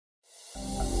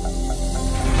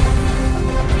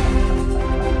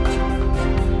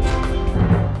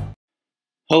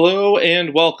Hello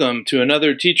and welcome to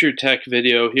another Teacher Tech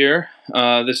video here.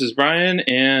 This is Brian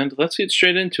and let's get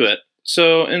straight into it.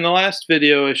 So in the last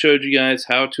video I showed you guys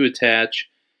how to attach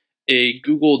a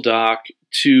Google Doc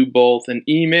to both an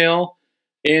email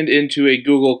and into a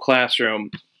Google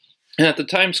Classroom. And at the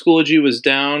time Schoology was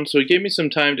down, so it gave me some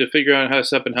time to figure out how to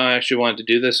set up and how I actually wanted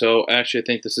to do this. So actually I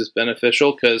think this is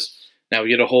beneficial because now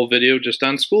we get a whole video just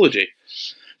on Schoology.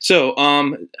 So,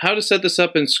 how to set this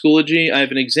up in Schoology. I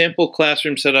have an example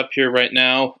classroom set up here right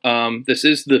now. This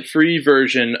is the free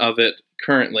version of it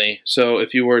currently. So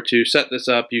if you were to set this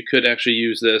up, you could actually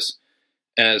use this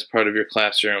as part of your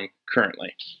classroom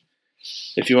currently.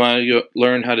 If you want to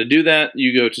learn how to do that,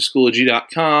 you go to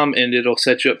Schoology.com and it'll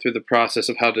set you up through the process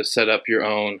of how to set up your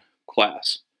own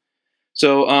class.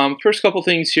 So first couple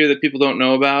things here that people don't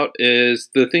know about is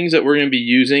the things that we're going to be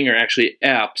using are actually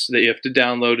apps that you have to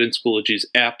download in Schoology's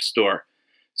App Store.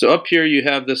 So up here you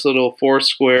have this little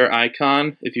 4-square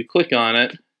icon. If you click on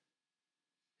it,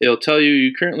 it'll tell you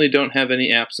you currently don't have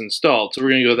any apps installed. So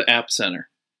we're going to go to the App Center.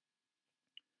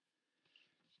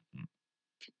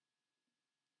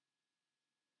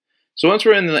 So once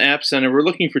we're in the App Center, we're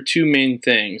looking for two main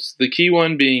things. The key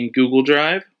one being Google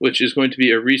Drive, which is going to be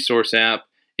a resource app,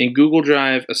 and Google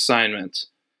Drive assignments.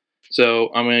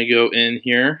 So I'm going to go in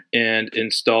here and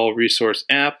install resource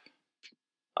app.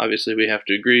 Obviously we have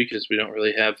to agree because we don't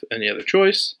really have any other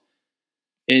choice.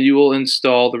 And you will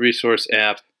install the resource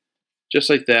app just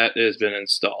like that. It has been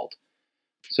installed.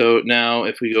 So now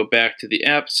if we go back to the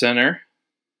App Center,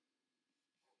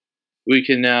 we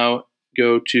can now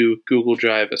go to Google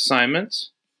Drive assignments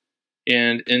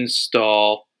and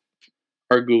install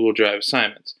our Google Drive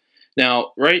assignments.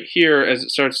 Now, right here, as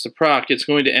it starts to proc, it's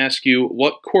going to ask you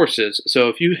what courses. So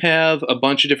if you have a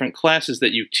bunch of different classes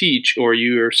that you teach, or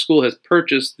your school has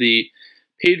purchased the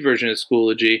paid version of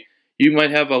Schoology, you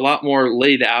might have a lot more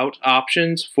laid out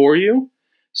options for you.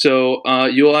 So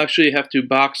you'll actually have to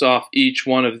box off each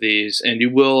one of these, and you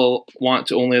will want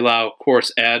to only allow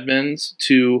course admins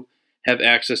to have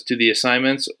access to the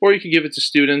assignments, or you can give it to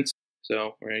students.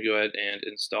 So we're going to go ahead and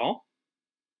install.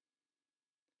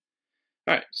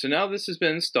 Alright, so now this has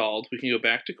been installed, we can go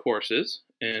back to courses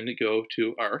and go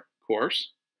to our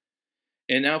course.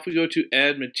 And now if we go to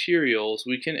add materials,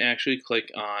 we can actually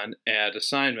click on add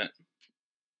assignment.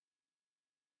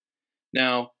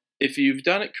 Now, if you've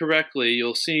done it correctly,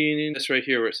 you'll see this right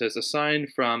here where it says assign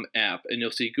from app, and you'll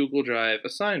see Google Drive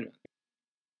assignment.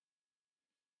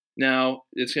 Now,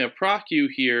 it's going to proc you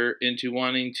here into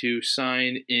wanting to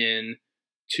sign in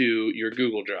to your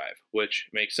Google Drive, which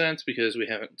makes sense because we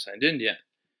haven't signed in yet.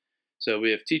 So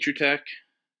we have Teacher Tech,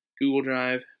 Google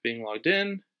Drive being logged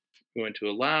in, going to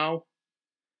allow,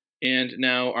 and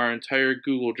now our entire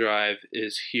Google Drive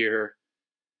is here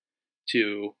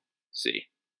to see.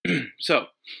 So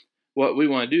what we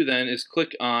want to do then is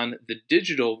click on the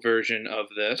digital version of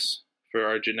this for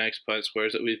our genetics Punnett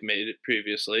squares that we've made it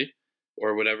previously,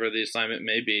 or whatever the assignment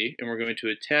may be, and we're going to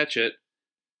attach it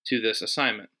to this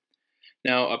assignment.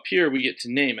 Now up here we get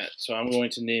to name it, so I'm going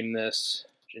to name this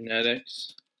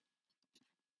Genetics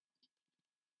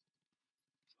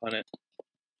Punnett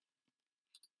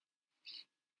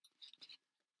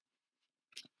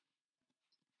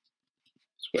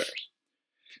Squares.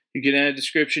 You can add a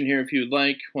description here if you would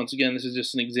like. Once again, this is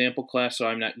just an example class, so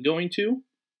I'm not going to.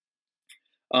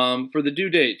 For the due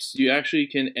dates, you actually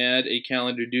can add a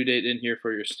calendar due date in here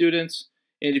for your students,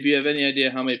 and if you have any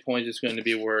idea how many points it's going to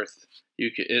be worth,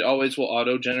 it always will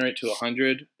auto-generate to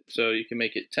 100, so you can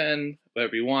make it 10,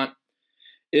 whatever you want.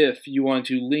 If you want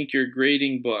to link your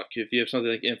grading book, if you have something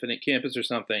like Infinite Campus or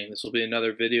something, this will be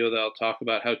another video that I'll talk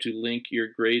about how to link your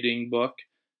grading book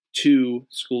to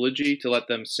Schoology to let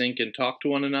them sync and talk to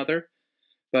one another.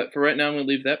 But for right now, I'm going to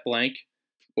leave that blank,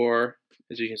 or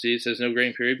as you can see, it says no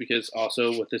grading period because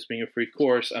also with this being a free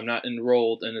course, I'm not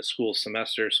enrolled in the school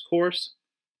semester's course.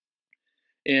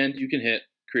 And you can hit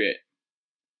create.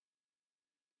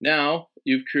 Now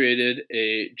you've created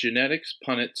a Genetics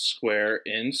Punnett square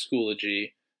in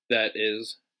Schoology that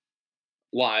is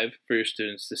live for your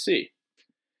students to see.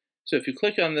 So if you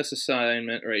click on this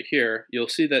assignment right here, you'll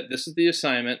see that this is the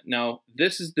assignment. Now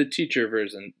this is the teacher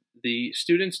version. The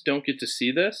students don't get to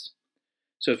see this.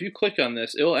 So if you click on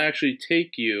this, it will actually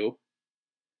take you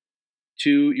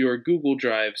to your Google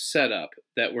Drive setup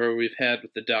where we've had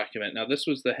with the document. Now this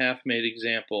was the half-made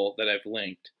example that I've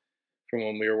linked from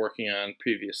when we were working on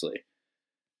previously.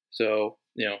 So,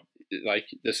 like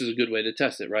this is a good way to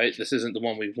test it, right? This isn't the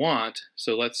one we want.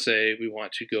 So let's say we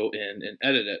want to go in and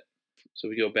edit it. So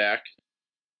we go back.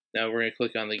 Now we're going to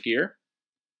click on the gear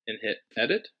and hit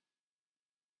edit.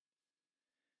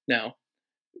 Now,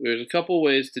 There's a couple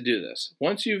ways to do this.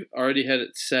 Once you've already had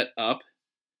it set up,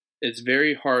 it's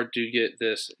very hard to get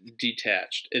this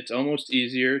detached. It's almost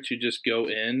easier to just go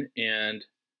in and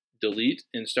delete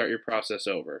and start your process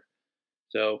over.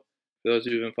 So for those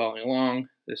of you who've been following along,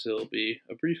 this will be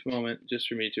a brief moment just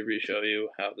for me to re-show you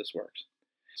how this works.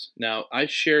 Now, I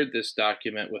shared this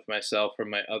document with myself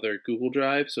from my other Google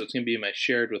Drive, so it's going to be in my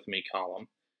shared with me column.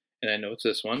 And I know it's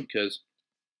this one because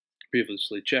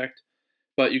previously checked.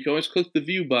 But you can always click the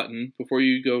view button before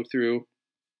you go through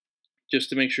just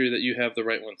to make sure that you have the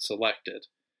right one selected.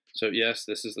 So yes,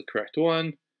 this is the correct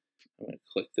one. I'm going to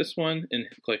click this one and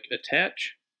click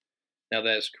attach. Now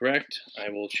that is correct. I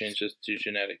will change this to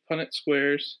genetic Punnett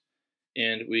squares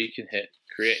and we can hit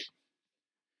create.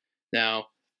 Now,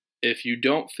 if you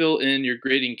don't fill in your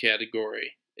grading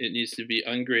category, it needs to be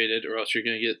ungraded or else you're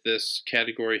going to get this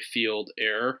category field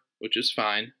error, which is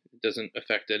fine. It doesn't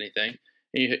affect anything.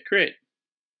 And you hit create.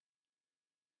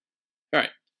 All right,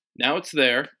 now it's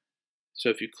there. So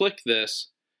if you click this,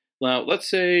 now let's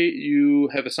say you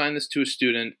have assigned this to a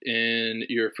student in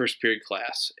your first period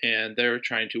class and they're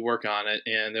trying to work on it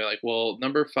and they're like, well,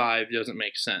 number 5 doesn't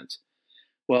make sense.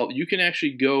 Well, you can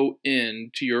actually go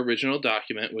into your original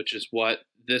document, which is what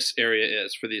this area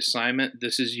is. For the assignment,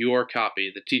 this is your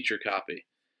copy, the teacher copy.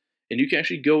 And you can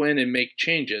actually go in and make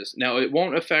changes. Now, it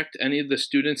won't affect any of the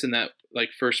students in that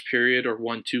first period or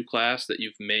 1-2 class that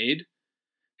you've made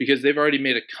because they've already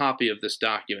made a copy of this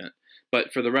document.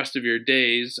 But for the rest of your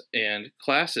days and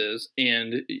classes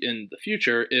and in the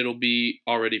future, it'll be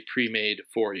already pre-made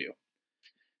for you.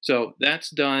 So that's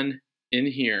done in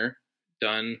here,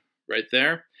 done right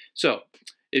there. So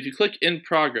if you click in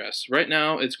progress, right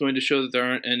now it's going to show that there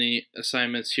aren't any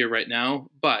assignments here right now,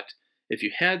 but if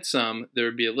you had some, there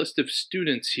would be a list of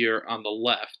students here on the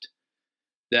left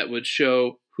that would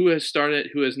show who has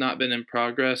started, who has not been in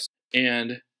progress,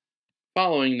 and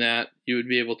following that, you would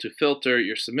be able to filter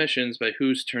your submissions by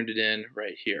who's turned it in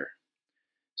right here.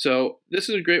 So this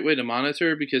is a great way to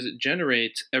monitor because it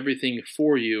generates everything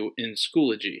for you in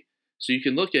Schoology. So you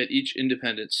can look at each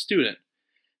independent student.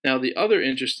 Now the other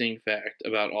interesting fact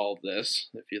about all of this,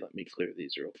 if you let me clear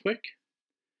these real quick,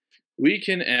 we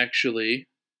can actually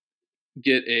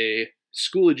get a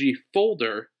Schoology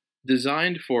folder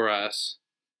designed for us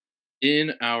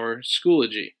in our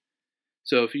Schoology.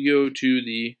 So if you go to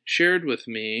the shared with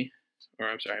me, or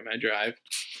I'm sorry, my drive,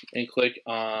 and click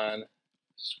on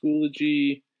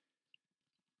Schoology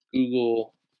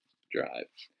Google Drive.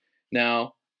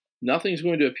 Now, nothing's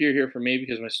going to appear here for me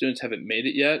because my students haven't made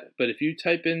it yet, but if you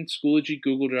type in Schoology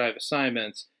Google Drive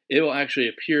assignments, it will actually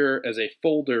appear as a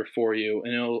folder for you,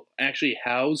 and it will actually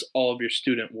house all of your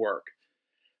student work.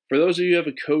 For those of you who have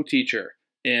a co-teacher,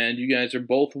 and you guys are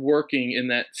both working in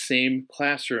that same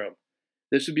classroom,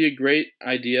 this would be a great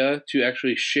idea to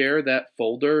actually share that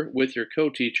folder with your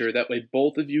co-teacher. That way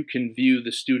both of you can view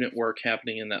the student work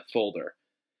happening in that folder.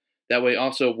 That way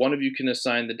also one of you can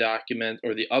assign the document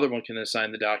or the other one can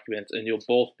assign the document and you'll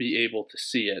both be able to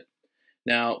see it.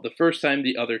 Now, the first time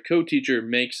the other co-teacher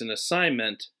makes an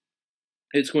assignment,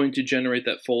 it's going to generate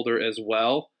that folder as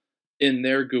well in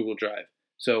their Google Drive.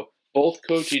 So both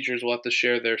co-teachers will have to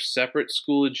share their separate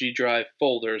Schoology Drive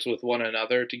folders with one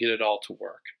another to get it all to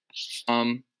work.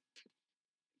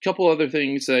 Couple other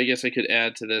things that I guess I could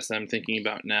add to this that I'm thinking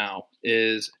about now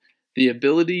is the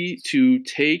ability to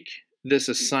take this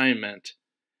assignment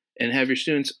and have your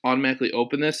students automatically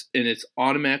open this and it's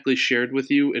automatically shared with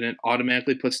you and it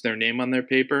automatically puts their name on their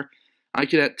paper. I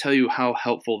cannot tell you how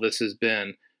helpful this has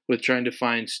been with trying to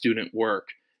find student work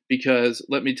because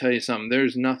let me tell you something,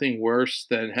 there's nothing worse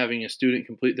than having a student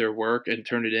complete their work and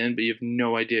turn it in but you have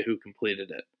no idea who completed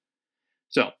it.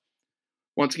 So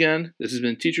once again, this has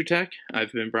been Teacher Tech.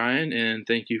 I've been Brian, and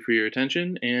thank you for your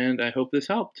attention, and I hope this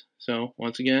helped. So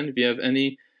once again, if you have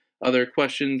any other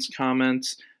questions,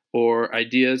 comments, or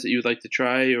ideas that you'd like to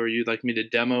try or you'd like me to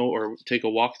demo or take a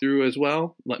walkthrough as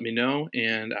well, let me know,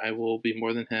 and I will be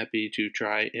more than happy to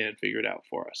try and figure it out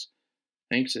for us.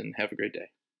 Thanks, and have a great day.